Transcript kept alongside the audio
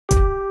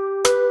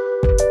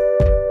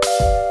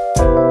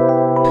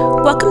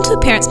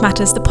Appearance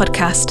Matters, the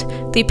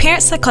podcast, the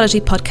appearance psychology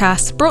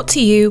podcast brought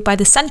to you by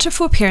the Centre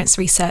for Appearance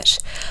Research,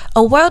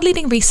 a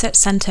world-leading research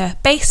centre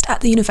based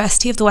at the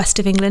University of the West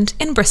of England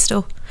in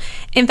Bristol,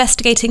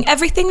 investigating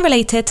everything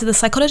related to the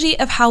psychology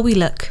of how we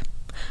look.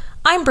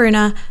 I'm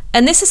Bruna,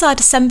 and this is our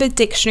December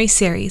dictionary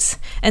series,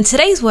 and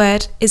today's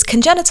word is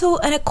congenital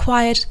and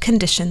acquired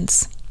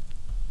conditions.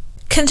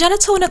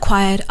 Congenital and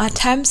acquired are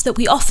terms that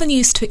we often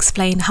use to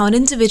explain how an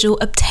individual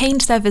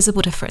obtained their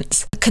visible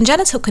difference. A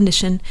congenital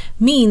condition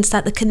means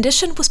that the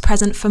condition was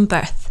present from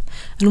birth,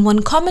 and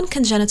one common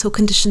congenital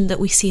condition that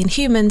we see in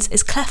humans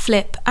is cleft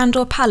lip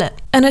and/or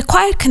palate. An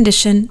acquired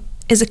condition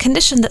is a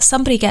condition that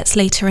somebody gets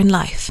later in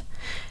life.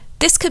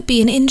 This could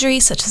be an injury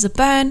such as a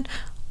burn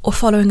or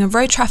following a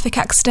road traffic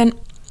accident,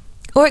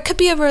 or it could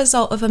be a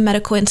result of a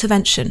medical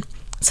intervention,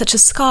 such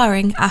as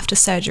scarring after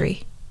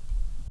surgery.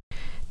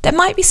 There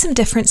might be some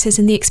differences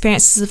in the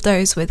experiences of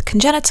those with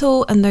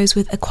congenital and those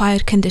with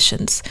acquired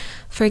conditions.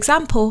 For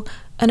example,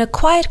 an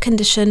acquired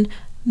condition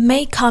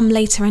may come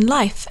later in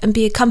life and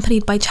be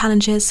accompanied by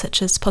challenges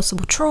such as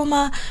possible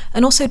trauma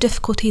and also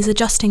difficulties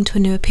adjusting to a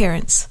new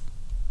appearance.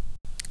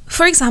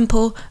 For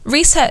example,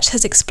 research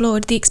has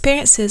explored the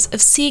experiences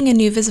of seeing a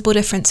new visible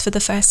difference for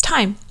the first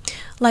time,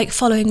 like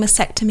following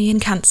mastectomy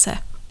and cancer.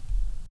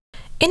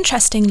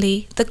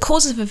 Interestingly, the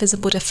cause of a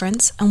visible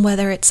difference, and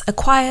whether it's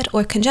acquired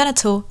or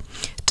congenital,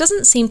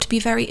 doesn't seem to be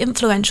very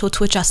influential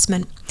to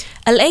adjustment.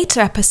 A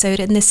later episode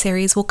in this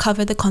series will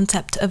cover the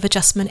concept of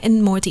adjustment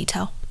in more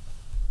detail.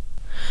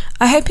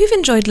 I hope you've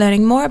enjoyed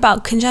learning more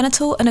about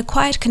congenital and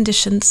acquired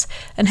conditions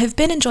and have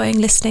been enjoying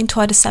listening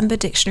to our December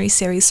dictionary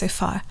series so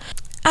far.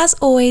 As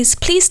always,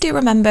 please do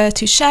remember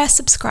to share,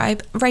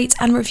 subscribe, rate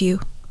and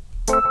review.